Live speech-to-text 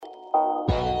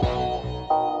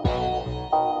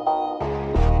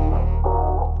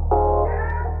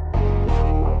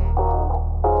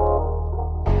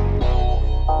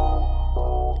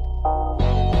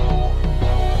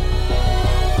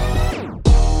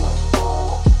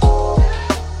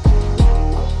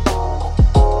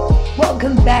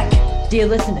Welcome back, dear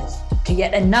listeners, to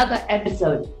yet another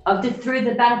episode of the Through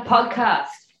the Banner podcast.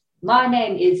 My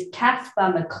name is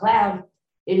Caspar McLeod.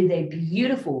 It is a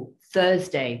beautiful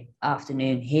Thursday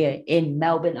afternoon here in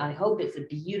Melbourne. I hope it's a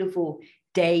beautiful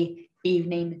day,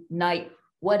 evening, night,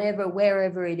 whatever,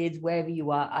 wherever it is, wherever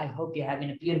you are. I hope you're having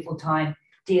a beautiful time,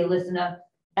 dear listener.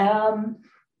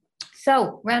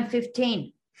 So round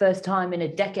 15, first time in a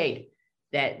decade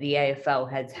that the AFL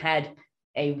has had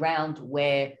a round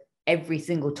where every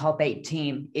single top 8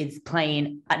 team is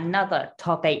playing another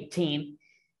top 8 team.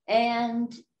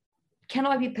 And can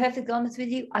I be perfectly honest with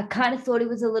you? I kind of thought it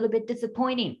was a little bit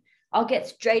disappointing. I'll get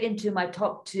straight into my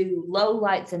top 2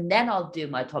 lowlights and then I'll do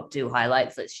my top 2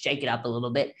 highlights. Let's shake it up a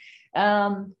little bit.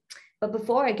 But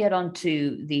before I get on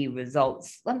to the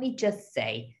results, let me just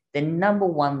say the number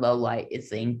one lowlight is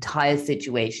the entire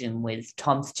situation with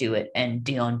Tom Stewart and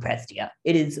Dion Prestia.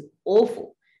 It is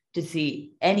awful to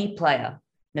see any player,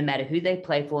 no matter who they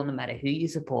play for, no matter who you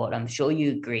support, I'm sure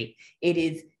you agree, it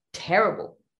is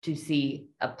terrible to see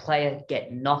a player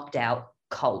get knocked out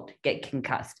cold, get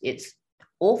concussed. It's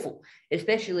awful,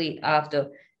 especially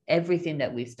after everything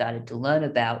that we've started to learn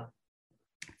about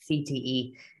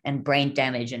CTE and brain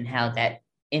damage and how that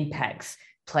impacts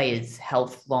players'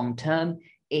 health long-term.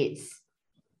 It's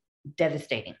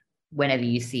devastating whenever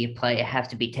you see a player have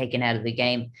to be taken out of the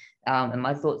game. And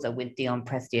my thoughts are with Dion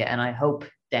Prestia, and I hope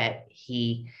that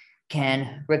he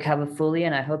can recover fully,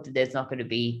 and I hope that there's not going to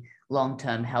be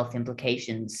long-term health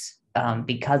implications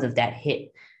because of that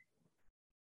hit.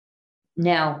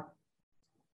 Now,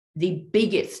 the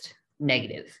biggest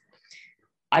negative,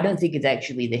 I don't think it's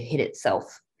actually the hit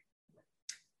itself.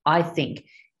 I think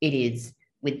it is,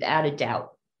 without a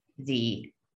doubt,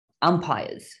 the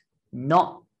umpires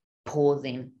not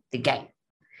pausing the game.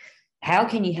 How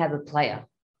can you have a player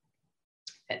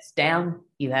that's down,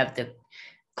 you have the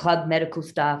club medical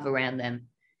staff around them,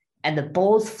 and the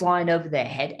ball's flying over their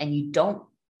head and you don't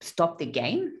stop the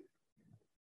game?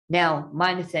 Now,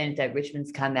 my understanding is that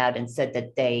Richmond's come out and said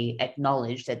that they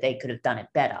acknowledged that they could have done it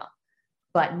better.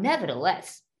 But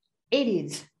nevertheless, it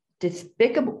is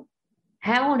despicable.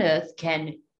 How on earth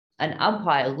can an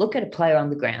umpire look at a player on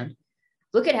the ground,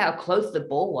 look at how close the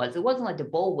ball was? It wasn't like the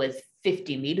ball was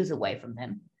 50 meters away from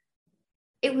them.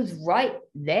 It was right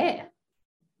there.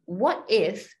 What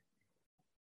if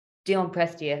Dion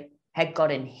Prestia had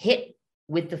gotten hit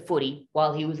with the footy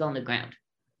while he was on the ground?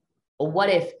 Or what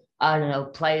if, I don't know,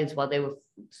 players while they were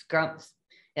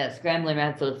scrambling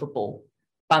around for the football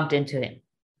bumped into him?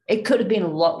 It could have been a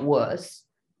lot worse,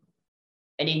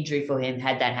 an injury for him,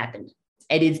 had that happened.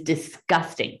 It is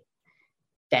disgusting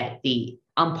that the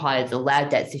umpires allowed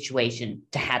that situation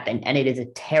to happen, and it is a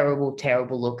terrible,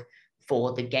 terrible look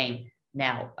for the game.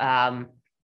 Now,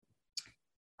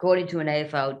 according to an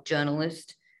AFL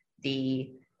journalist,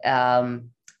 the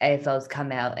AFL's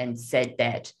come out and said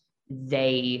that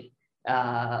they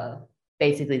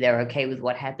basically they're okay with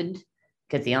what happened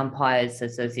because the Umpires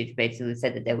Association basically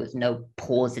said that there was no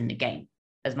pause in the game,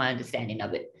 as my understanding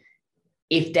of it.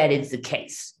 If that is the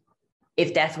case,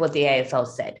 if that's what the AFL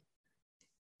said,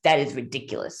 that is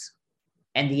ridiculous.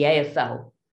 And the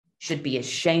AFL should be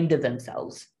ashamed of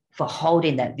themselves for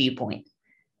holding that viewpoint.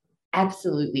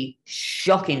 Absolutely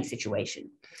shocking situation.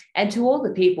 And to all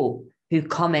the people who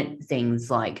comment things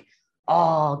like,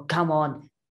 oh, come on,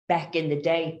 back in the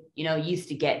day, used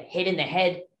to get hit in the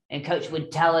head and coach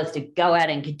would tell us to go out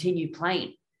and continue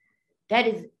playing. That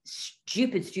is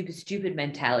stupid, stupid, stupid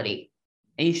mentality.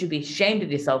 And you should be ashamed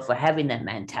of yourself for having that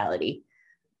mentality,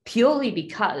 purely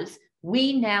because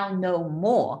we now know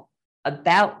more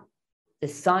about the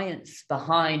science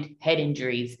behind head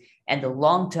injuries and the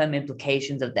long-term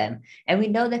implications of them. And we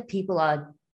know that people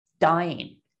are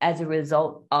dying as a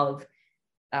result of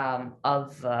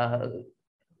head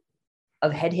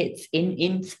hits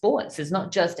in sports. It's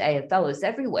not just AFL, it's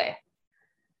everywhere.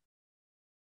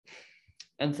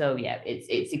 And so, yeah,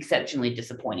 it's exceptionally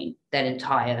disappointing, that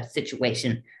entire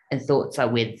situation, and thoughts are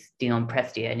with Dion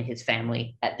Prestia and his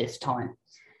family at this time.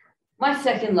 My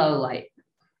second low light,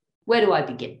 where do I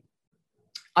begin?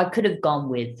 I could have gone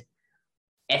with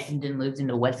Essendon losing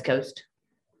to West Coast.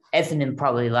 Essendon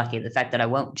probably lucky, the fact that I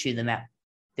won't chew them out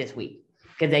this week,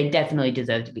 because they definitely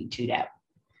deserve to be chewed out.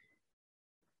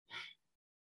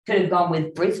 Could have gone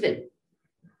with Brisbane.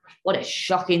 What a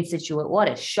shocking situation. What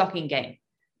a shocking game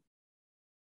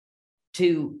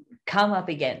to come up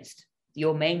against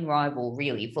your main rival,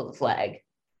 really, for the flag.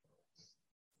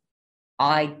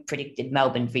 I predicted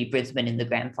Melbourne v Brisbane in the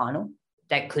grand final.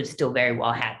 That could still very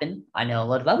well happen. I know a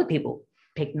lot of other people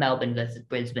picked Melbourne versus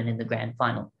Brisbane in the grand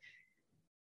final.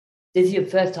 This is your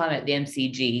first time at the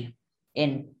MCG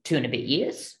in 2 and a bit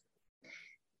years.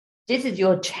 This is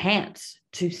your chance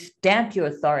to stamp your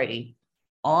authority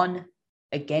on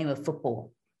a game of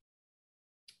football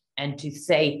and to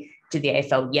say to the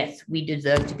AFL, yes, we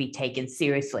deserve to be taken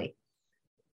seriously.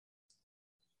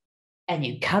 And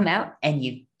you come out and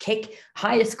you kick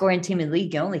highest scoring team in the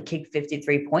league, you only kick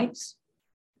 53 points.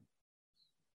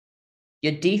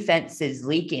 Your defense is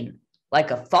leaking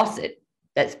like a faucet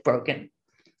that's broken.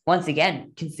 Once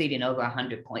again, conceding over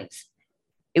 100 points.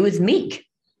 It was meek.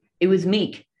 It was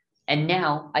meek. And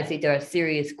now I think there are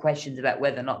serious questions about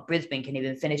whether or not Brisbane can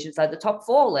even finish inside the top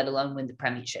 4, let alone win the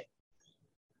premiership.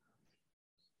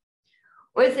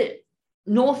 Or is it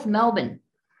North Melbourne?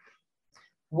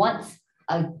 Once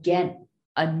again,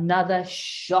 another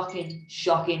shocking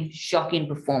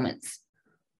performance.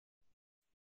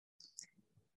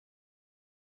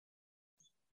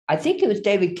 I think it was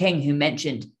David King who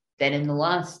mentioned that in the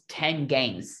last 10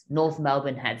 games, North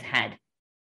Melbourne has had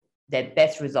their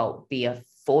best result be a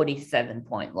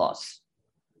 47-point loss.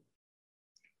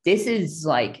 This is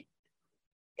like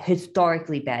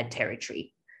historically bad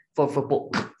territory for a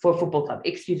football club.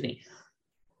 Excuse me.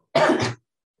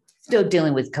 Still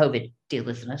dealing with COVID, dear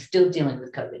listener. Still dealing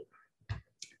with COVID.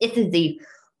 This is the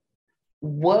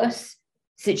worst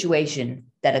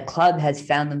situation that a club has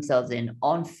found themselves in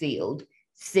on field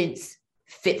since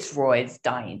Fitzroy's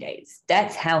dying days.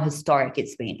 That's how historic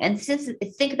it's been. And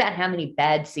think about how many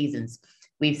bad seasons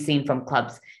we've seen from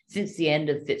clubs since the end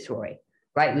of Fitzroy,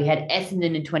 right? We had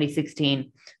Essendon in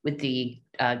 2016 with the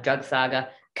drug saga.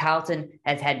 Carlton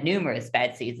has had numerous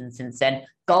bad seasons since then.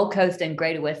 Gold Coast and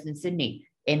Greater Western Sydney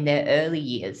in their early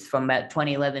years from about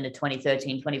 2011 to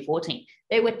 2013, 2014,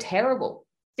 they were terrible.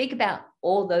 Think about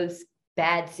all those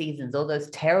bad seasons, all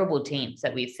those terrible teams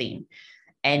that we've seen.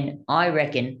 And I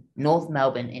reckon North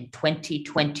Melbourne in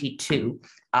 2022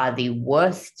 are the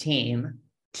worst team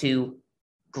to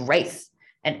grace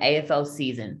an AFL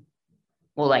season,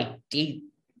 or like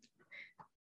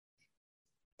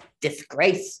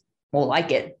disgrace, more like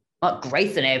it, not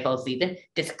grace an AFL season,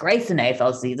 disgrace an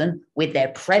AFL season with their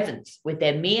presence, with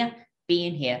their mere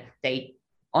being here. They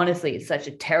honestly, it's such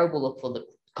a terrible look for the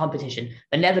competition.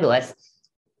 But nevertheless,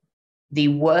 the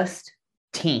worst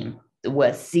team, the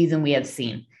worst season we have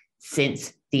seen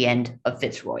since the end of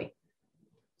Fitzroy.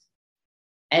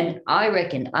 And I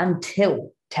reckon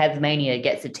until Tasmania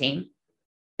gets a team,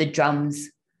 the drums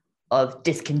of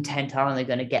discontent are only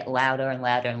going to get louder and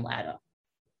louder and louder.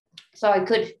 So I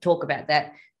could talk about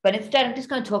that, but instead I'm just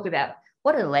going to talk about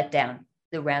what a letdown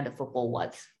the round of football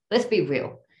was. Let's be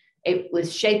real. It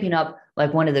was shaping up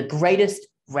like one of the greatest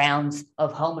rounds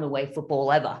of home and away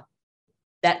football ever.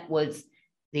 That was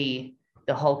the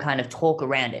whole kind of talk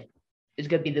around it. It's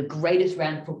going to be the greatest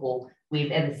round of football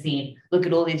we've ever seen. Look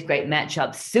at all these great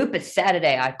matchups. Super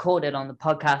Saturday, I called it on the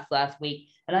podcast last week.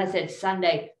 And I said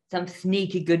Sunday, some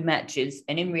sneaky good matches.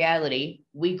 And in reality,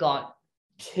 we got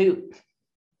 2,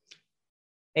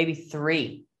 maybe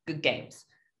 3 good games.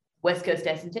 West Coast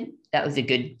Essendon, that was a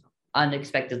good,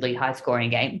 unexpectedly high-scoring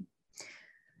game.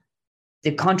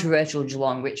 The controversial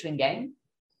Geelong-Richmond game.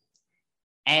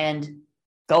 And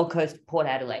Gold Coast Port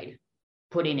Adelaide,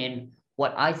 putting in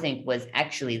what I think was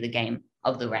actually the game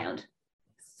of the round.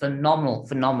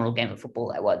 Phenomenal game of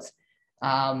football that was.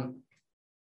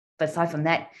 But aside from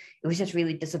that, it was just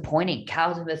really disappointing.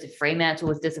 Carlton versus Fremantle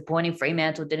was disappointing.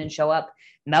 Fremantle didn't show up.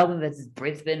 Melbourne versus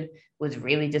Brisbane was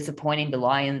really disappointing. The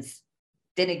Lions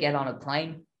didn't get on a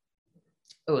plane.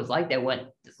 It was like they weren't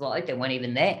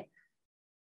even there.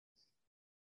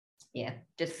 Yeah,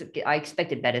 I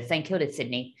expected better. St Kilda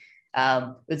Sydney.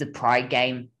 It was a pride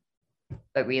game,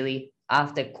 but really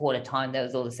after quarter time, that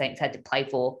was all the Saints had to play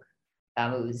for.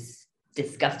 It was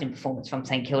disgusting performance from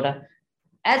St Kilda.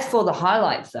 As for the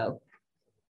highlights, though,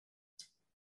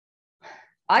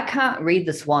 I can't read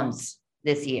the Swans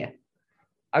this year.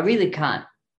 I really can't.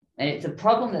 And it's a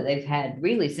problem that they've had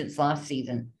really since last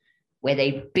season, where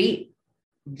they beat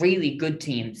really good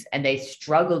teams and they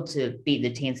struggled to beat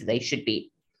the teams that they should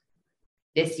beat.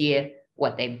 This year,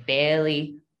 they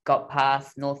barely got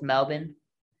past North Melbourne.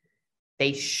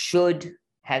 They should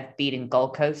have beaten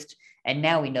Gold Coast. And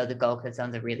now we know the Gold Coast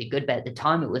Suns are really good, but at the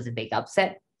time it was a big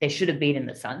upset. They should have beaten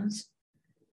the Suns.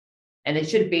 And they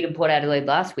should have beaten Port Adelaide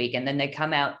last week. And then they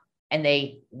come out and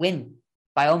they win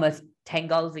by almost 10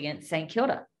 goals against St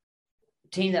Kilda, a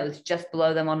team that was just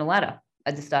below them on the ladder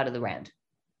at the start of the round.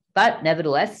 But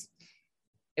nevertheless,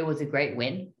 it was a great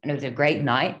win and it was a great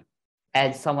night.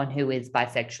 As someone who is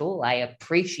bisexual, I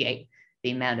appreciate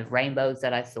the amount of rainbows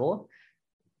that I saw.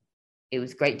 It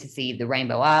was great to see the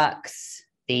rainbow arcs,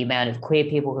 the amount of queer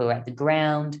people who were at the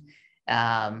ground,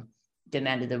 the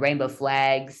amount of the rainbow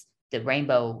flags, the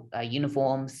rainbow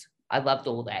uniforms. I loved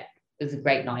all that. It was a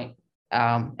great night.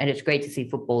 And it's great to see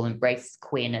football embrace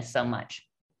queerness so much.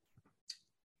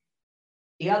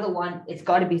 The other one, it's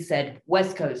got to be said,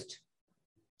 West Coast,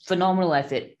 phenomenal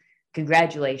effort.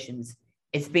 Congratulations.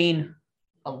 It's been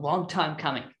a long time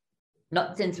coming.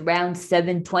 Not since round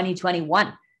 7,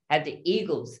 2021, have the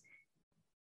Eagles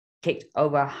kicked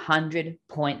over 100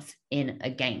 points in a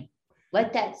game.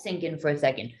 Let that sink in for a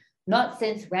second. Not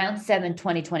since round 7,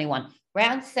 2021.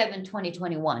 Round 7,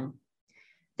 2021,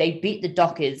 they beat the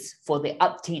Dockers for the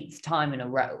upteenth time in a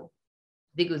row.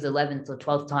 I think it was 11th or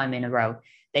 12th time in a row.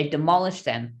 They demolished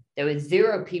them. There were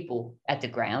 0 people at the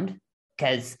ground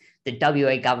because the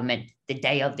WA government, the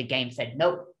day of the game, said,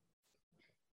 nope,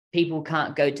 people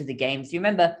can't go to the games. You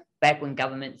remember back when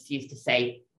governments used to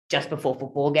say just before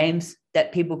football games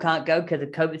that people can't go because of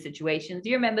COVID situations? Do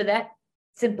you remember that?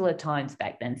 Simpler times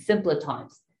back then, simpler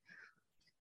times.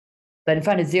 But in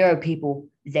front of 0 people,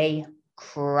 they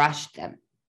crushed them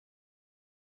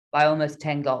by almost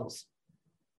 10 goals.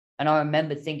 And I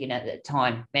remember thinking at that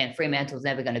time, man, Fremantle's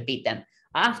never going to beat them.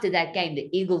 After that game, the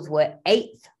Eagles were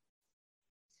 8th.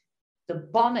 The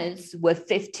Bombers were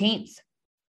 15th.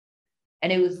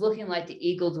 And it was looking like the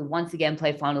Eagles would once again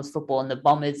play finals football and the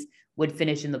Bombers would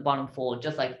finish in the bottom 4,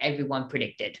 just like everyone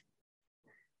predicted.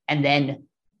 And then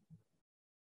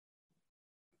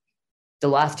the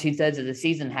last 2/3 of the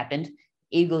season happened.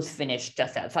 Eagles finished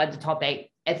just outside the top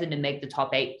 8, Essendon make the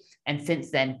top 8. And since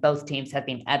then, both teams have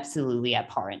been absolutely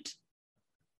abhorrent.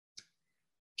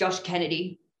 Josh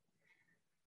Kennedy,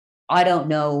 I don't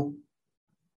know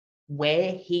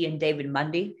where he and David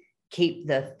Mundy keep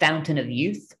the fountain of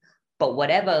youth, but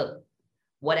whatever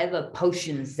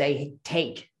potions they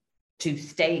take to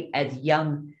stay as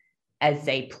young as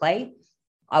they play,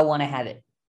 I want to have it.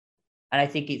 And I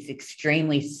think it's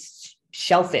extremely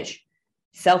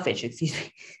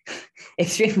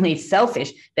extremely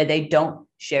selfish that they don't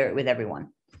share it with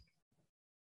everyone.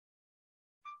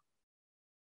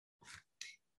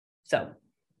 So,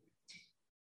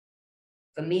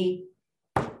 for me,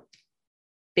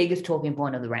 biggest talking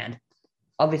point of the round,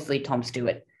 obviously Tom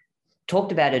Stewart.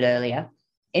 Talked about it earlier.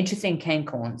 Interesting, Kane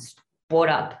Cornes brought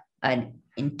up an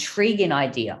intriguing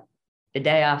idea the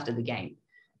day after the game,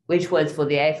 which was for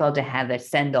the AFL to have a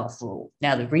send-off rule.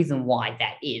 Now, the reason why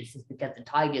that is because the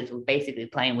Tigers were basically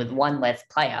playing with one less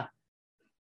player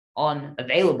on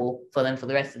available for them for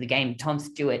the rest of the game. Tom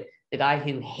Stewart, the guy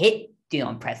who hit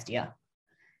Dion Prestia,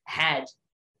 had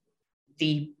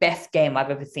the best game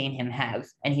I've ever seen him have,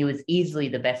 and he was easily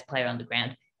the best player on the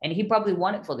ground, and he probably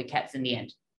won it for the Cats in the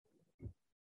end.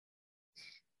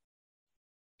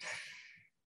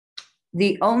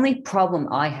 The only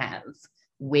problem I have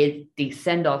with the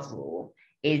send-off rule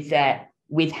is that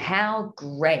with how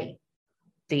grey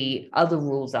the other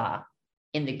rules are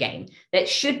in the game, that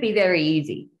should be very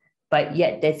easy, but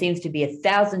yet there seems to be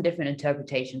 1,000 different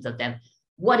interpretations of them.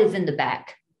 What is in the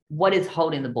back? What is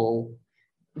holding the ball?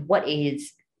 What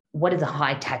is a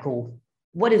high tackle?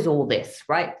 What is all this,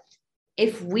 right?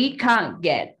 If we can't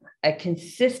get a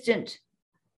consistent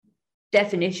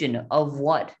definition of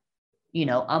what,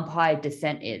 umpire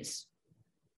dissent is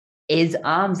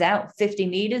arms out 50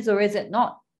 meters or is it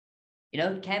not?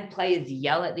 Can players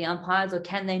yell at the umpires or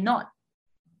can they not?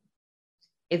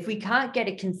 If we can't get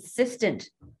a consistent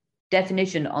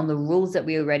definition on the rules that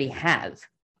we already have,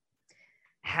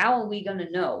 how are we going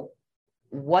to know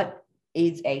what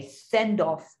is a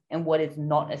send-off and what is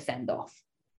not a send-off?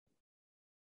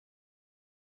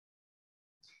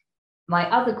 My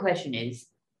other question is,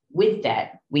 with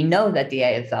that, we know that the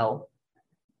AFL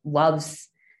loves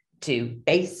to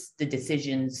base the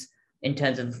decisions in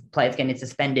terms of players getting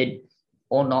suspended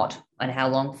or not and how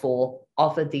long for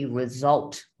off of the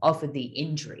result, off of the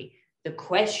injury. The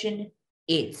question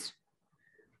is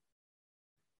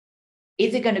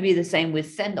it going to be the same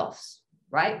with send-offs,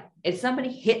 right? If somebody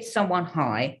hits someone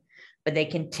high, but they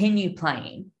continue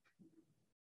playing,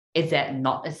 is that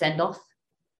not a send-off?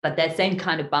 But that same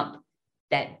kind of bump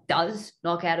that does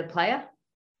knock out a player,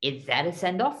 is that a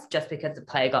send-off just because the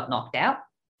player got knocked out?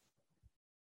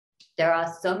 There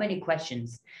are so many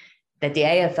questions that the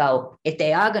AFL, if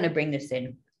they are going to bring this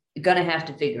in, you're going to have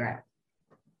to figure out.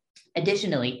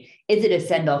 Additionally, is it a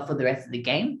send-off for the rest of the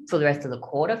game, for the rest of the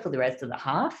quarter, for the rest of the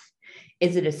half?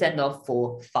 Is it a send-off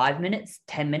for 5 minutes,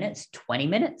 10 minutes, 20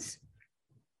 minutes?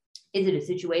 Is it a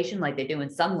situation like they do in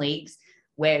some leagues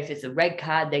where if it's a red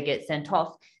card, they get sent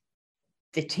off?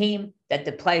 The team that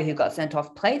the player who got sent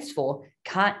off plays for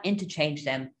can't interchange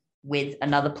them with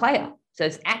another player. So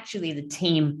it's actually the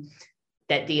team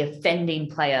that the offending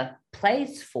player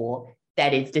plays for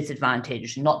that is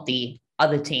disadvantaged, not the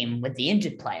other team with the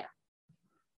injured player.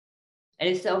 And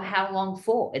if so, how long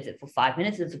for? Is it for 5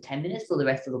 minutes? Is it for 10 minutes? For the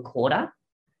rest of the quarter?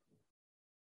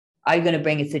 Are you going to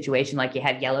bring a situation like you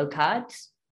have yellow cards?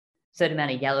 Certain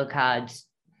amount of yellow cards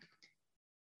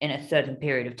in a certain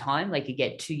period of time, like you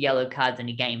get 2 yellow cards in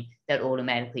a game, that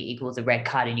automatically equals a red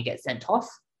card and you get sent off.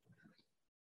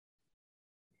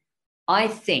 I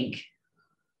think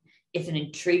it's an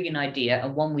intriguing idea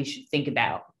and one we should think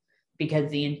about,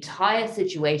 because the entire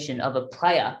situation of a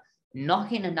player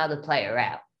knocking another player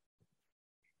out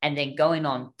and then going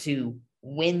on to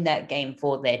win that game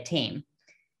for their team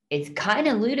is kind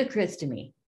of ludicrous to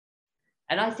me.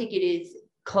 And I think it is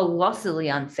colossally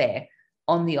unfair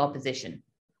on the opposition.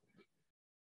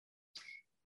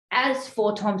 As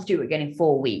for Tom Stewart getting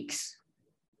 4 weeks,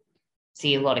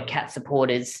 see a lot of Cat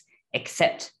supporters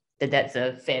accept that that's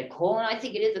a fair call, and I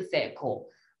think it is a fair call.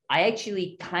 I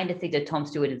actually kind of think that Tom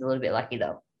Stewart is a little bit lucky,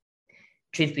 though.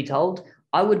 Truth be told,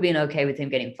 I would have been okay with him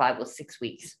getting 5 or 6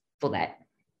 weeks for that.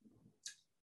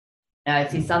 Now, I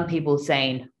see some people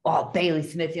saying, oh, Bailey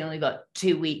Smith, he only got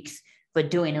 2 weeks for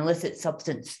doing illicit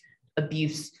substance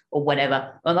abuse or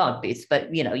whatever. Well, not abuse,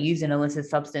 but, using illicit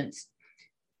substance.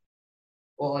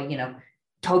 Or,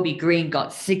 Toby Green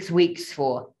got 6 weeks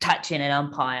for touching an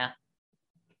umpire.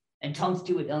 And Tom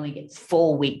Stewart only gets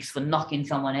 4 weeks for knocking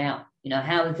someone out.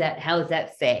 How is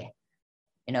that fair?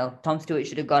 Tom Stewart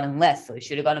should have gotten less, or he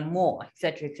should have gotten more,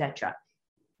 etc., etc.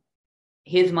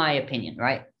 Here's my opinion,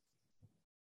 right?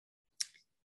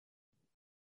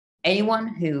 Anyone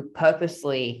who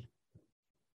purposely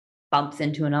bumps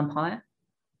into an umpire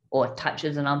or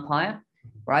touches an umpire,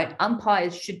 right?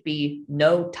 Umpires should be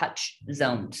no touch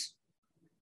zones.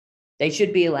 They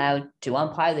should be allowed to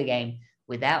umpire the game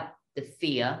without the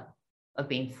fear of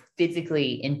being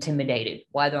physically intimidated,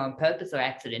 whether on purpose or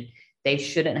accident. They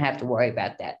shouldn't have to worry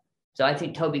about that. So I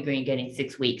think Toby Green getting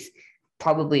 6 weeks,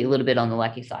 probably a little bit on the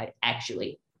lucky side,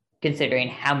 actually, considering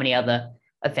how many other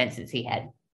offenses he had.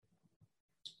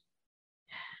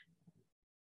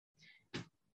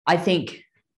 I think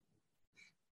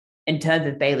in terms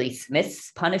of Bailey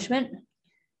Smith's punishment,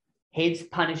 his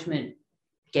punishment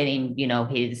getting,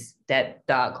 that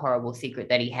dark, horrible secret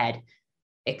that he had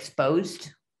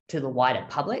exposed to the wider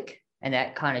public, and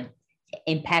that kind of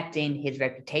impacting his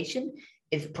reputation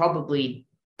is probably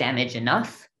damage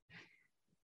enough.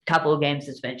 A couple of game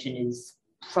suspension is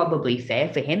probably fair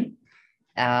for him.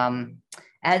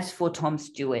 As for Tom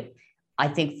Stewart, I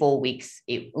think 4 weeks,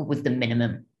 it was the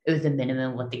minimum. It was the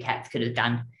minimum what the Cats could have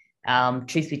done.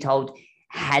 Truth be told,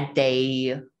 had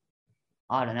they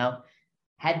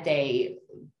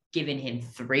given him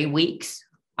 3 weeks,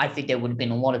 I think there would have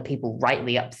been a lot of people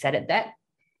rightly upset at that.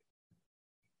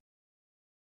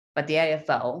 But the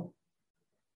AFL,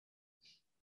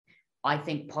 I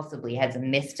think, possibly has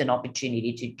missed an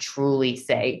opportunity to truly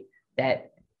say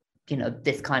that,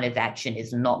 this kind of action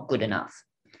is not good enough.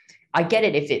 I get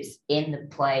it if it's in the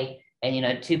play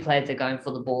and, 2 players are going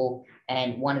for the ball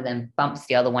and one of them bumps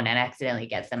the other one and accidentally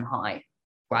gets them high,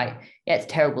 right? Yeah, it's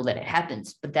terrible that it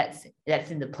happens, but that's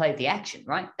in the play of the action,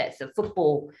 right? That's a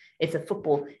football. It's a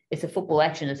football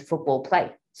action. It's a football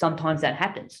play. Sometimes that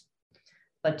happens.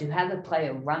 But to have a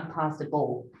player run past the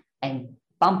ball and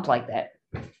bump like that,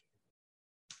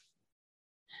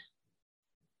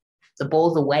 the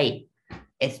ball's away.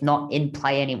 It's not in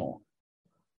play anymore.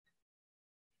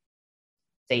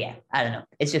 So yeah, I don't know.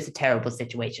 It's just a terrible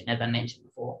situation, as I mentioned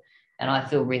before. And I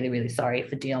feel really, really sorry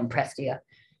for Dion Prestia.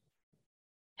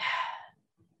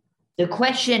 The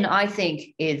question, I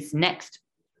think, is next,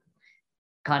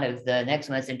 kind of the next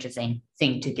most interesting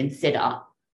thing to consider.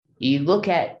 You look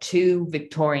at 2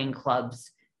 Victorian clubs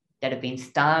that have been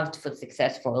starved for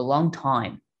success for a long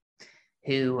time,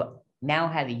 who now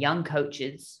have young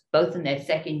coaches, both in their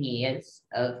second years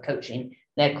of coaching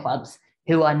their clubs,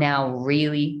 who are now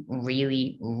really,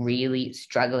 really, really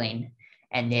struggling.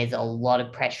 And there's a lot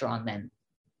of pressure on them.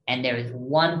 And there is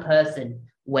one person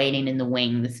waiting in the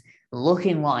wings,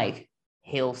 looking like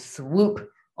he'll swoop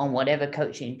on whatever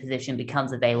coaching position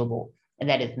becomes available. And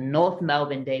that is North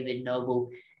Melbourne David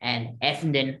Noble and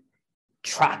Essendon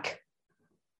Truck.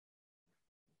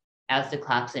 Alistair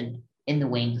Clarkson in the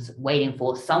wings, waiting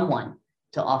for someone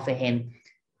to offer him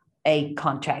a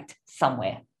contract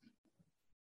somewhere.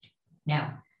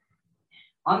 Now,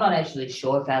 I'm not actually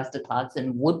sure if Alistair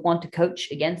Clarkson would want to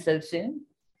coach again so soon,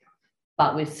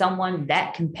 but with someone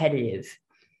that competitive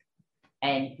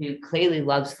and who clearly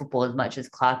loves football as much as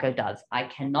Clarko does, I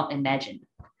cannot imagine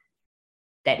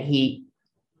that he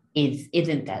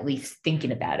isn't at least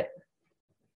thinking about it.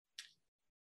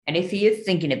 And if he is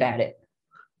thinking about it,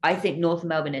 I think North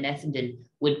Melbourne and Essendon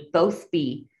would both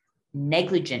be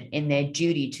negligent in their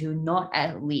duty to not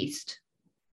at least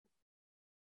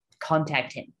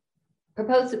contact him.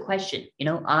 Propose the question,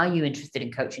 are you interested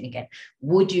in coaching again?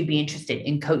 Would you be interested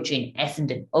in coaching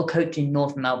Essendon or coaching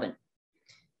North Melbourne?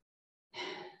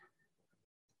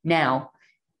 Now,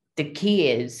 the key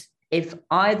is, if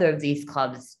either of these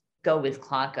clubs go with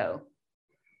Clarko,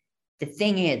 the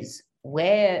thing is,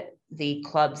 where the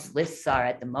club's lists are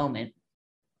at the moment,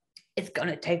 it's going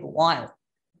to take a while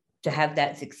to have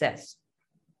that success.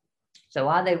 So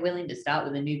are they willing to start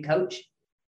with a new coach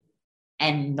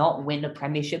and not win a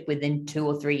premiership within 2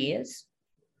 or 3 years?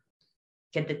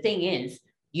 Because the thing is,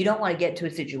 you don't want to get to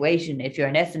a situation, if you're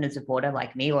an Essendon supporter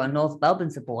like me or a North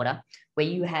Melbourne supporter, where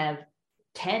you have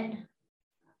 10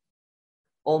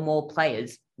 or more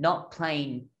players not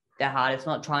playing their hardest,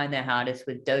 not trying their hardest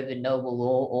with David Noble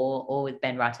or with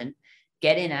Ben Rutten,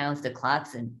 get in Alistair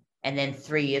Clarkson, and then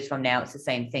 3 years from now, it's the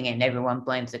same thing and everyone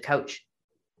blames the coach.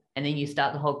 And then you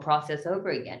start the whole process over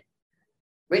again.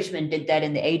 Richmond did that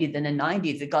in the 80s and the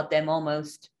 90s. It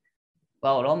almost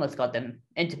got them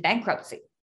into bankruptcy.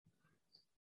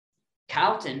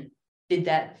 Carlton did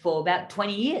that for about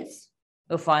 20 years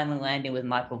of finally landing with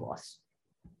Michael Voss.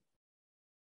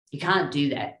 You can't do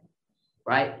that,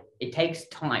 right? It takes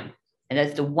time. And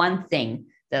that's the one thing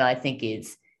that I think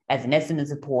is, as an Essendon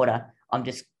supporter, I'm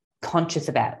just conscious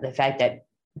about the fact that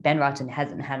Ben Rutten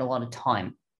hasn't had a lot of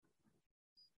time.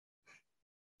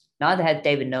 Neither has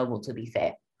David Noble, to be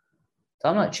fair. So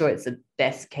I'm not sure it's the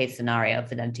best case scenario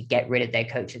for them to get rid of their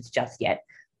coaches just yet.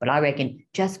 But I reckon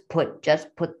just put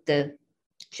the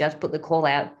call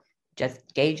out,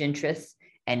 just gauge interest,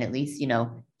 and at least,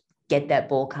 get that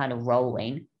ball kind of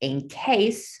rolling in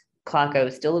case Clarko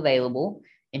is still available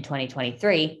in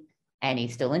 2023 and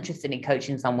he's still interested in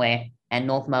coaching somewhere, and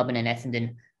North Melbourne and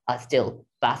Essendon are still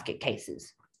basket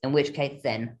cases, in which case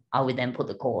then I would then put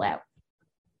the call out.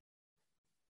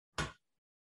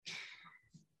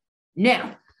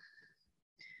 Now,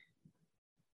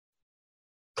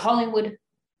 Collingwood,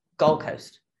 Gold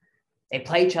Coast. They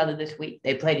play each other this week.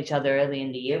 They played each other early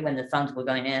in the year when the Suns were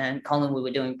going in and Collingwood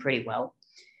were doing pretty well.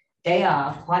 They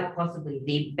are quite possibly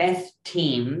the best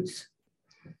teams.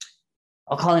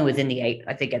 Collingwood's in the 8,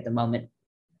 I think, at the moment.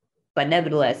 But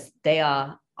nevertheless, they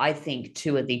are, I think,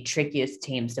 2 of the trickiest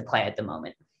teams to play at the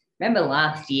moment. Remember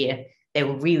last year, they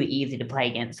were really easy to play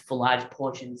against for large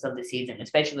portions of the season,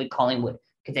 especially Collingwood,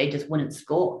 because they just wouldn't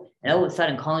score. And all of a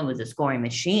sudden, Collingwood's a scoring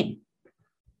machine.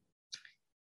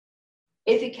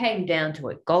 If it came down to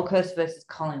it, Gold Coast versus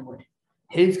Collingwood,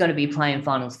 who's going to be playing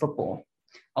finals football?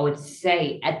 I would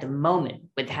say at the moment,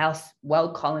 with how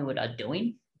well Collingwood are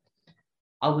doing,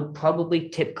 I would probably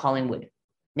tip Collingwood.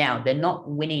 Now, they're not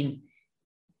winning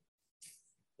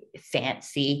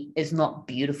fancy. It's not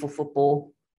beautiful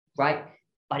football, right?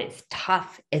 But it's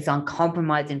tough. It's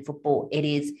uncompromising football. It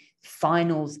is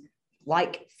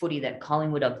finals-like footy that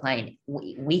Collingwood are playing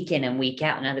week in and week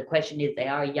out. Now, the question is, they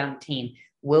are a young team.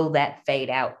 Will that fade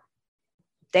out?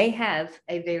 They have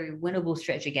a very winnable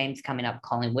stretch of games coming up,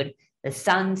 Collingwood. The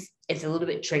Suns, it's a little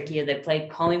bit trickier. They play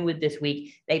Collingwood this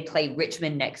week. They play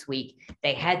Richmond next week.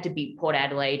 They had to beat Port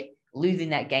Adelaide. Losing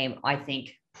that game, I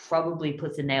think, probably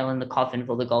puts a nail in the coffin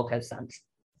for the Gold Coast Suns.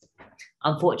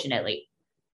 Unfortunately,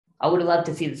 I would have loved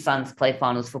to see the Suns play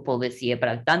finals football this year, but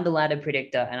I've done the ladder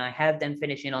predictor and I have them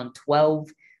finishing on 12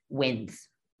 wins,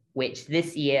 which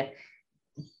this year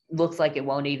looks like it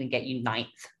won't even get you 9th,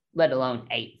 let alone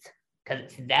 8th, because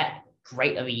it's that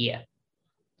great of a year.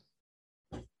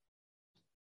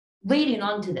 Leading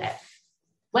on to that,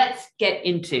 let's get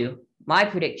into my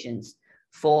predictions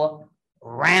for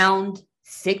round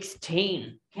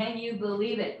 16. Can you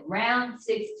believe it? Round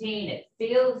 16. It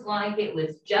feels like it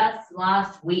was just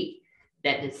last week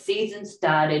that the season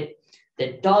started.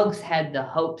 The Dogs had the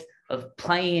hopes of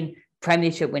playing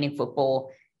premiership winning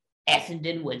football.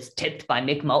 Essendon was tipped by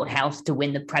Mick Malthouse to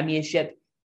win the premiership.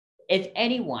 If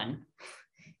anyone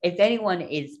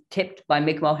is tipped by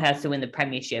Mick Malthouse to win the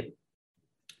premiership,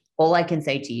 all I can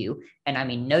say to you, and I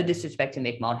mean no disrespect to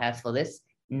Mick Malthouse for this,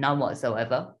 none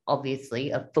whatsoever,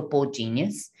 obviously a football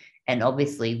genius and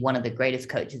obviously one of the greatest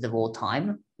coaches of all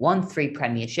time, won 3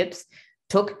 premierships,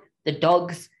 took the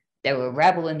Dogs, they were a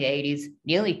rabble in the 80s,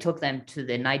 nearly took them to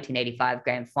the 1985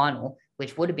 grand final,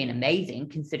 which would have been amazing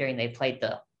considering they played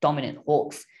the dominant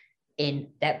Hawks in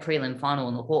that prelim final,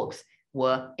 and the Hawks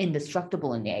were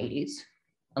indestructible in the 80s,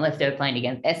 unless they were playing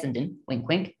against Essendon, wink,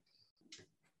 wink.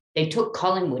 They took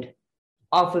Collingwood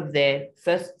off of their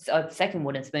second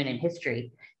wooden spoon in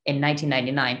history in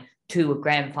 1999 to a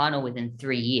grand final within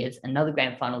 3 years, another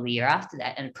grand final the year after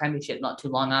that, and a premiership not too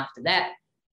long after that.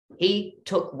 He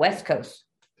took West Coast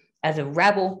as a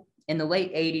rabble in the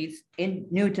late 80s,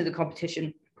 new to the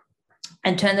competition,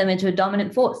 and turned them into a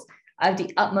dominant force. I have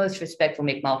the utmost respect for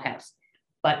Mick Malthouse.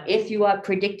 But if you are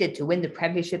predicted to win the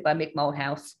premiership by Mick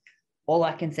Malthouse, all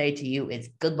I can say to you is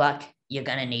good luck. You're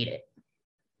going to need it.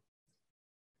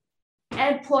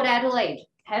 And Port Adelaide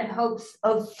had hopes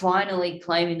of finally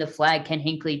claiming the flag. Ken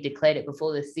Hinkley declared it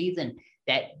before the season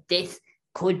that this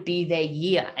could be their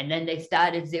year. And then they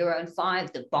started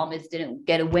 0-5. The Bombers didn't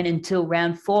get a win until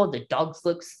round 4. The Dogs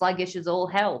looked sluggish as all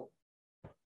hell.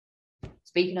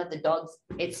 Speaking of the Dogs,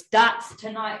 it starts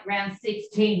tonight, round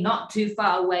 16, not too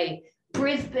far away.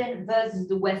 Brisbane versus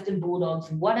the Western Bulldogs.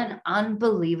 What an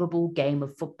unbelievable game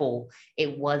of football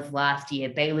it was last year.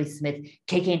 Bailey Smith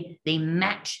kicking the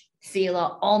match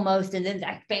sealer almost, and then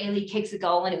Zach Bailey kicks a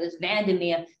goal, and it was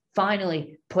Vandermeer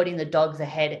finally putting the Dogs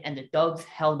ahead, and the Dogs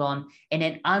held on in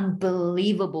an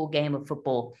unbelievable game of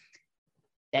football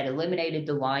that eliminated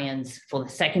the Lions for the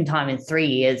second time in 3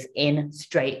 years in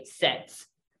straight sets.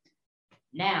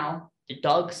 Now, the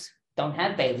Dogs don't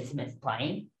have Bailey Smith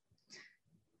playing.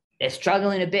 They're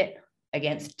struggling a bit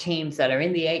against teams that are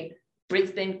in the 8.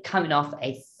 Brisbane, coming off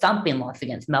a thumping loss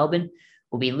against Melbourne,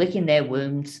 will be licking their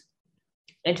wounds.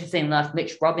 Interesting enough,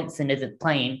 Mitch Robinson isn't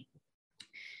playing.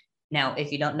 Now,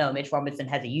 if you don't know, Mitch Robinson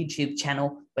has a YouTube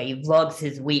channel where he vlogs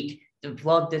his week. The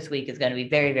vlog this week is going to be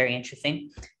very, very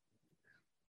interesting.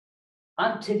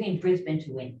 I'm tipping Brisbane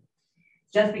to win,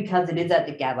 just because it is at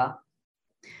the Gabba.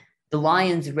 The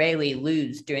Lions rarely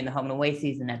lose during the home and away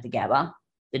season at the Gabba.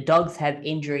 The Dogs have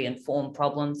injury and form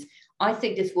problems. I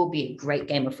think this will be a great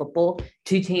game of football.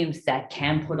 2 teams that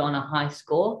can put on a high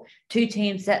score. 2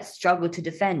 teams that struggle to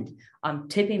defend. I'm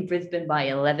tipping Brisbane by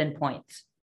 11 points.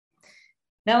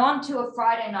 Now on to a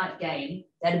Friday night game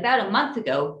that about a month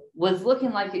ago was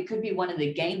looking like it could be one of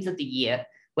the games of the year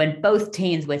when both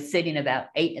teams were sitting about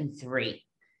 8-3.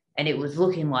 And it was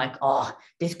looking like, oh,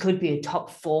 this could be a top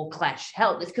 4 clash.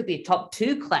 Hell, this could be a top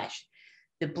 2 clash.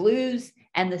 The Blues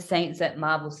and the Saints at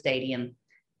Marvel Stadium.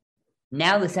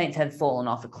 Now the Saints have fallen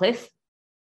off a cliff.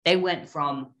 They went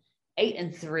from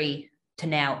 8-3 to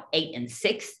now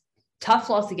 8-6. Tough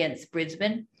loss against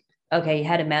Brisbane. Okay, you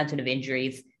had a mountain of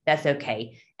injuries. That's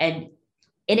okay. And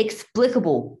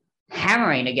inexplicable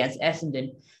hammering against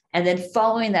Essendon. And then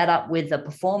following that up with a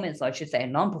performance, I should say a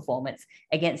non-performance,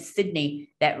 against Sydney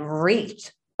that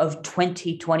reeked of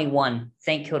 2021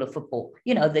 St Kilda football.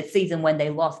 You know, the season when they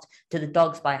lost to the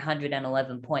Dogs by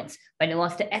 111 points, when they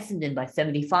lost to Essendon by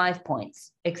 75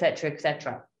 points, etc.,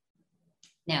 etc.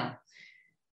 Now,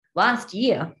 last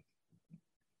year,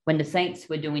 when the Saints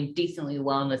were doing decently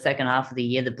well in the second half of the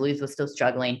year, the Blues were still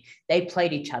struggling. They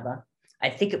played each other. I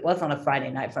think it was on a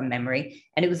Friday night from memory,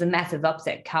 and it was a massive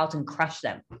upset. Carlton crushed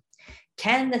them.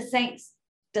 Can the Saints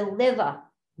deliver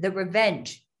the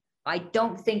revenge? I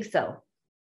don't think so.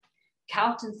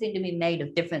 Carlton seem to be made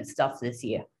of different stuff this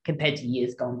year compared to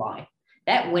years gone by.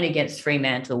 That win against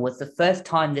Fremantle was the first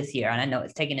time this year, and I know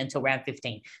it's taken until round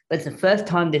 15, but it's the first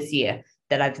time this year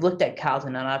that I've looked at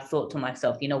Carlton and I've thought to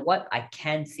myself, you know what? I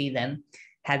can see them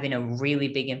having a really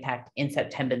big impact in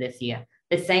September this year.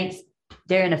 The Saints,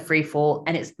 they're in a free fall,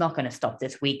 and it's not going to stop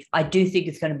this week. I do think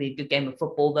it's going to be a good game of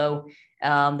football, though.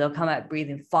 They'll come out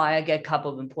breathing fire, get a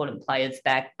couple of important players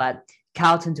back, but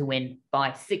Carlton to win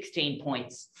by 16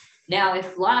 points. Now,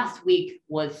 if last week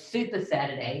was Super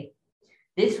Saturday,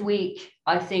 this week,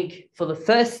 I think for the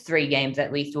first 3 games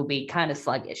at least, will be kind of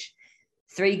sluggish.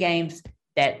 3 games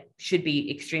that should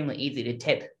be extremely easy to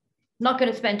tip. Not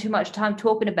going to spend too much time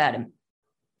talking about them.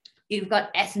 You've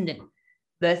got Essendon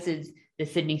versus the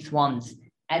Sydney Swans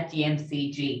at the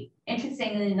MCG.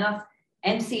 Interestingly enough,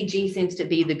 MCG seems to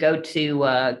be the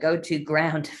go-to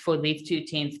ground for these 2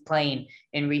 teams playing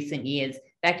in recent years.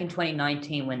 Back in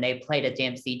 2019, when they played at the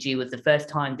MCG, was the first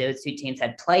time those 2 teams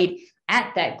had played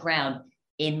at that ground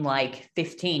in like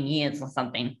 15 years or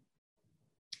something.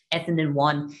 Essendon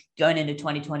won going into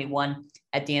 2021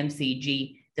 at the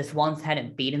MCG. The Swans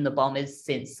hadn't beaten the Bombers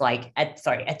since at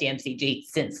the MCG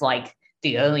since like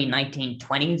the early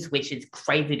 1920s, which is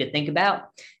crazy to think about.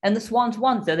 And the Swans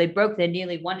won, so they broke their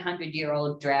nearly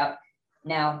 100-year-old drought.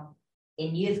 Now,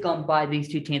 in years gone by, these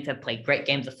 2 teams have played great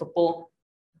games of football.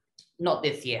 Not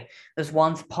this year. The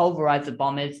Swans pulverized the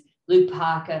Bombers. Luke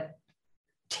Parker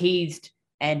teased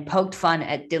and poked fun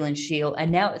at Dylan Shield,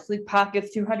 and now it's Luke Parker's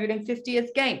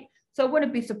 250th game. So I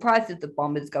wouldn't be surprised if the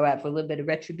Bombers go out for a little bit of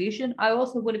retribution. I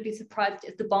also wouldn't be surprised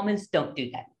if the Bombers don't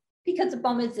do that, because the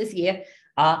Bombers this year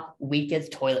are weak as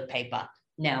toilet paper.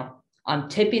 Now, I'm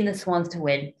tipping the Swans to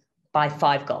win by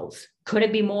 5 goals. Could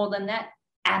it be more than that?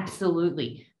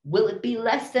 Absolutely. Will it be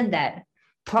less than that?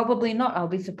 Probably not. I'll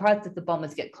be surprised if the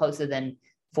Bombers get closer than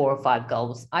 4 or 5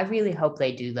 goals. I really hope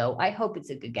they do, though. I hope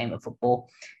it's a good game of football.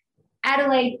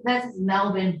 Adelaide versus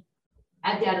Melbourne.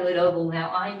 at the Adelaide Oval.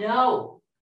 Now, I know,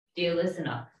 dear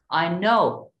listener, I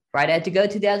know, right? I had to go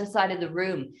to the other side of the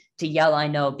room to yell, I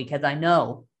know, because I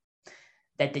know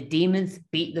that the Demons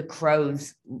beat the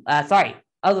Crows.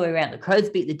 Other way around. The Crows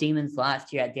beat the Demons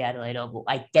last year at the Adelaide Oval.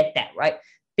 I get that, right?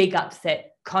 Big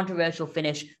upset, controversial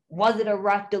finish. Was it a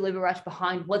rush, deliver rush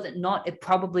behind? Was it not? It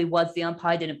probably was. The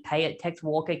umpire didn't pay it. Tex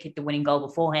Walker kicked the winning goal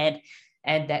beforehand.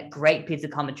 And that great piece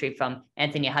of commentary from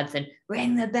Anthony Hudson.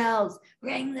 Ring the bells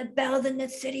in the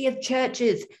city of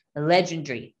churches.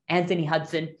 Legendary. Anthony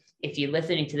Hudson, if you're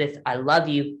listening to this, I love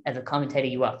you as a commentator.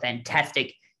 You are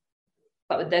fantastic.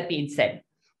 But with that being said,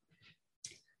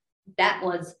 that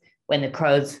was when the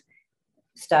Crows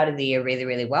started the year really,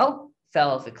 really well,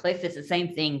 fell off a cliff. It's the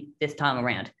same thing this time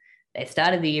around. They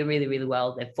started the year really, really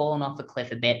well. They've fallen off a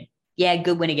cliff a bit. Yeah,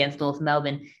 good win against North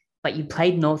Melbourne, but you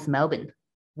played North Melbourne.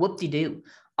 Whoop-de-doo.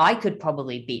 I could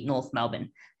probably beat North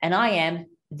Melbourne, and I am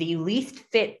the least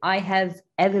fit I have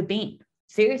ever been.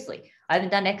 Seriously, I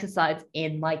haven't done exercise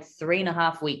in like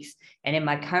 3.5 weeks, and in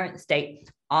my current state,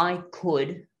 I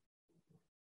could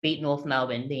beat North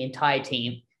Melbourne, the entire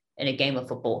team, in a game of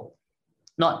football.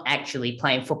 Not actually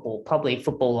playing football, probably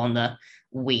football on the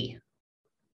Wii.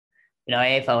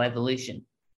 AFL Evolution.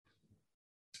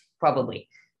 Probably.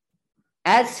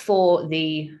 As for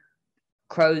the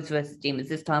Crows versus Demons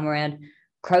this time around,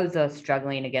 Crows are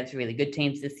struggling against really good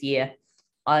teams this year.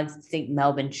 I think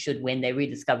Melbourne should win. They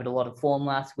rediscovered a lot of form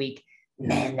last week.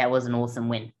 Man, that was an awesome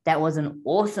win.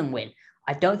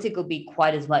 I don't think it'll be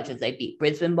quite as much as they beat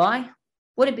Brisbane by.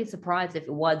 Wouldn't be surprised if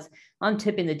it was. I'm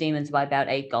tipping the Demons by about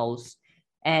 8 goals.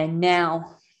 And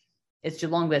now it's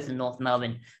Geelong versus North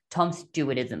Melbourne. Tom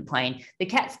Stewart isn't playing. The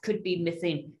Cats could be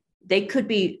missing. They could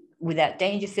be without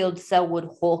Dangerfield, Selwood,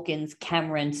 Hawkins,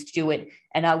 Cameron, Stewart.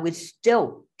 And I would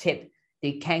still tip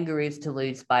the Kangaroos to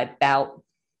lose by about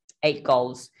 8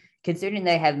 goals. Considering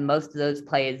they have most of those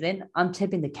players in, I'm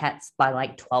tipping the Cats by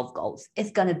like 12 goals.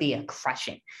 It's going to be a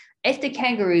crushing. If the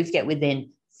Kangaroos get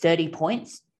within 30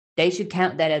 points, they should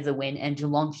count that as a win, and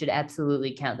Geelong should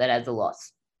absolutely count that as a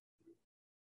loss.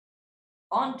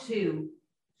 On to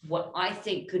what I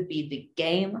think could be the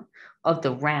game of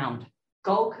the round.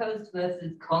 Gold Coast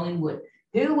versus Collingwood.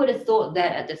 Who would have thought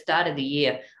that at the start of the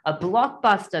year? A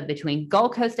blockbuster between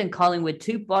Gold Coast and Collingwood,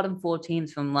 2 bottom 4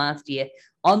 teams from last year,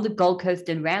 on the Gold Coast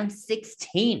in round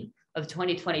 16 of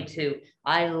 2022.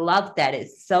 I love that.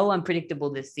 It's so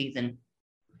unpredictable this season.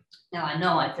 Now, I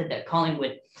know I said that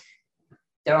Collingwood,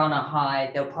 they're on a high.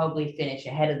 They'll probably finish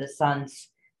ahead of the Suns,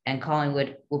 and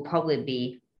Collingwood will probably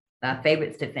be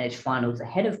favourites to finish finals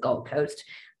ahead of Gold Coast.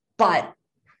 But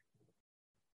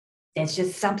there's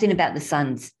just something about the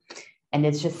Suns, and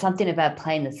there's just something about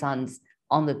playing the Suns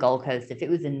on the Gold Coast. If it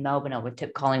was in Melbourne, I would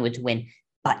tip Collingwood to win.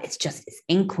 But it's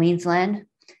in Queensland.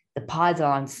 The Pies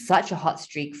are on such a hot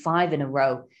streak, 5 in a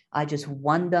row. I just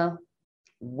wonder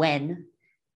when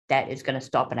that is going to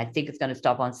stop, and I think it's going to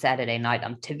stop on Saturday night.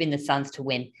 I'm tipping the Suns to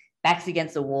win. Backs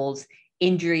against the walls,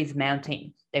 injuries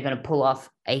mounting. They're going to pull off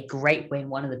a great win,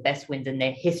 one of the best wins in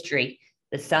their history.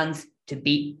 The Suns to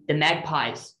beat the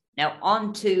Magpies. Now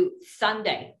on to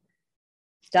Sunday.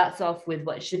 Starts off with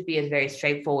what should be a very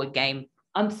straightforward game.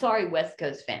 I'm sorry, West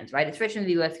Coast fans, right? Especially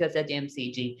the West Coast at the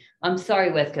MCG. I'm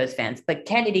sorry, West Coast fans, but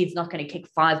Kennedy's not going to kick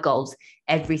 5 goals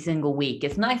every single week.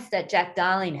 It's nice that Jack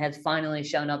Darling has finally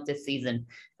shown up this season,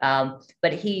 but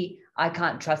I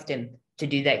can't trust him to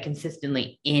do that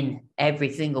consistently in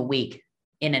every single week,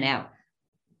 in and out.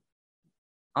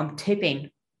 I'm tipping,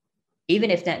 even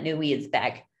if Nat Nui is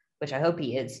back, which I hope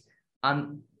he is,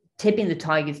 I'm tipping the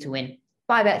Tigers to win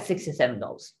by about 6 to 7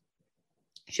 goals.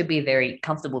 Should be a very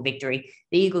comfortable victory.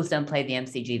 The Eagles don't play the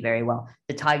MCG very well.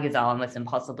 The Tigers are almost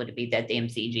impossible to beat at the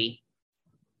MCG.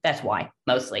 That's why,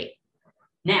 mostly.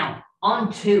 Now,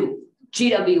 on to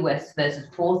GWS versus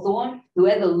Hawthorn.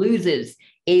 Whoever loses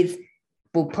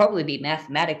will probably be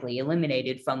mathematically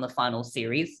eliminated from the final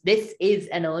series. This is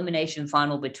an elimination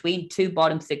final between 2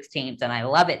 bottom 6 teams, and I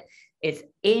love it. It's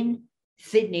in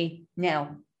Sydney.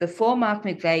 Now, before Mark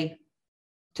McVeigh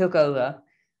took over,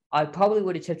 I probably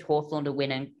would have tipped Hawthorn to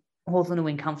win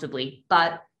comfortably.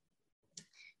 But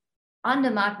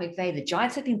under Mark McVeigh, the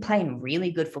Giants have been playing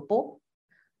really good football.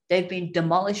 They've been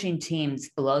demolishing teams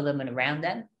below them and around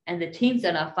them. And the teams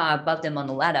that are far above them on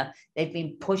the ladder, they've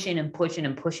been pushing and pushing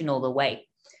and pushing all the way.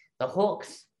 The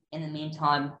Hawks, in the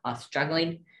meantime, are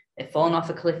struggling. They've fallen off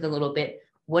a cliff a little bit.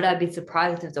 Would I be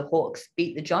surprised if the Hawks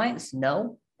beat the Giants?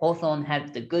 No. Hawthorn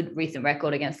have the good recent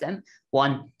record against them,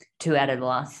 won 2 out of the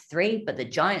last 3, but the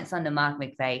Giants under Mark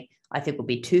McVeigh, I think, will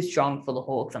be too strong for the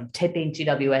Hawks. I'm tipping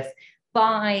GWS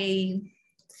by,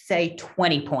 say,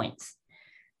 20 points.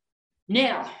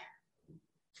 Now,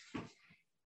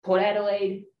 Port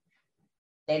Adelaide,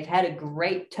 they've had a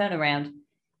great turnaround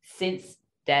since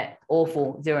that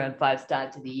awful 0-5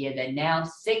 start to the year. They're now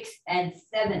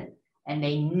 6-7, and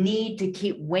they need to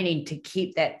keep winning to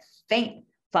keep that faint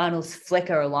finals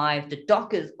flicker alive. The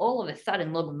Dockers all of a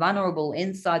sudden look vulnerable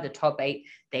inside the top 8.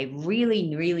 They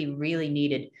really, really, really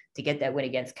needed to get that win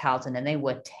against Carlton, and they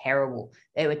were terrible.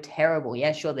 They were terrible.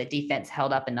 Yeah, sure, their defense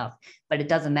held up enough, but it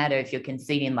doesn't matter if you're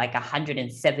conceding like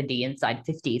 170 inside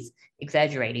 50s,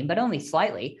 exaggerating, but only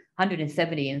slightly,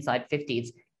 170 inside 50s.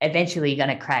 Eventually you're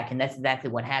going to crack, and that's exactly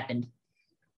what happened.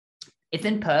 It's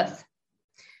in Perth.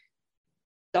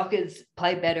 Dockers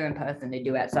play better in Perth than they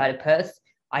do outside of Perth.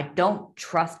 I don't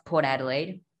trust Port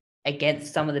Adelaide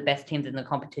against some of the best teams in the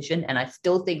competition, and I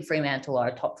still think Fremantle are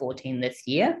a top 4 team this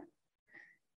year.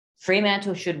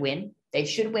 Fremantle should win. They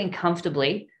should win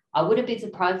comfortably. I wouldn't be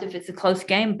surprised if it's a close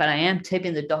game, but I am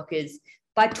tipping the Dockers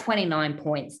by 29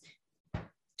 points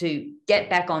to get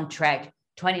back on track.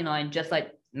 29, just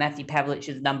like Matthew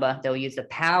Pavlich's number. They'll use the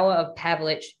power of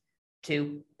Pavlich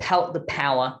to pelt the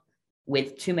power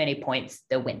with too many points.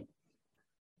 They'll win.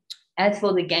 As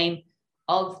for the game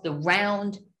of the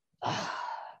round,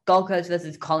 Gold Coast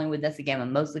versus Collingwood, that's the game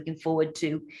I'm most looking forward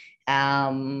to.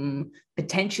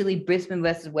 Potentially Brisbane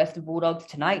versus Western Bulldogs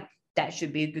tonight. That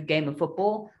should be a good game of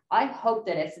football. I hope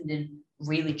that Essendon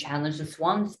really challenge the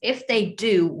Swans. If they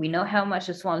do, we know how much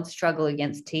the Swans struggle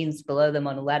against teams below them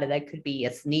on the ladder. That could be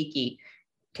a sneaky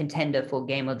contender for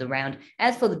game of the round.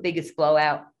 As for the biggest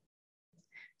blowout,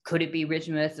 could it be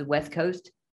Richmond versus West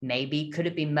Coast? Maybe. Could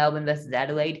it be Melbourne versus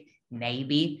Adelaide?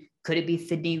 Maybe. Could it be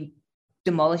Sydney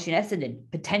demolishing Essendon?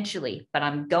 Potentially. But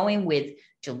I'm going with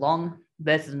Geelong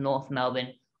versus North Melbourne.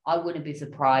 I wouldn't be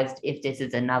surprised if this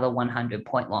is another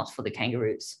 100-point loss for the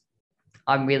Kangaroos.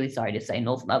 I'm really sorry to say,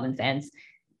 North Melbourne fans,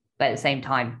 but at the same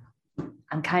time,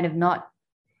 I'm kind of not.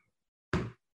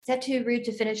 Is that too rude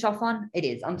to finish off on? It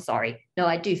is. I'm sorry. No,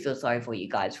 I do feel sorry for you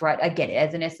guys, right? I get it.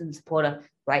 As an Essendon supporter,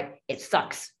 right? It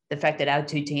sucks the fact that our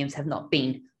two teams have not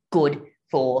been good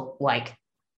for like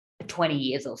 20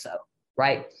 years or so,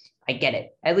 right? I get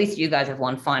it. At least you guys have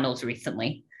won finals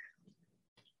recently.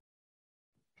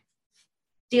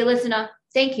 Dear listener,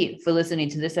 thank you for listening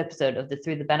to this episode of the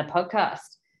Through the Banner podcast.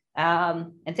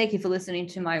 And thank you for listening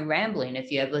to my rambling.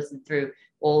 If you have listened through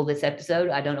all this episode,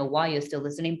 I don't know why you're still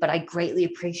listening, but I greatly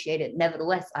appreciate it.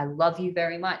 Nevertheless, I love you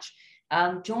very much.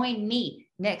 Join me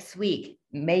next week,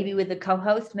 maybe with a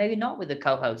co-host, maybe not with a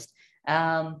co-host,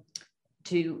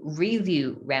 to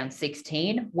review round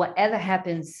 16. Whatever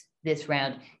happens this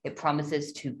round, it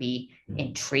promises to be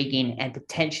intriguing and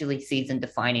potentially season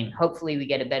defining. Hopefully we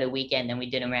get a better weekend than we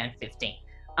did in round 15.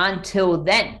 Until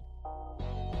then,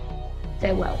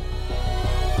 farewell.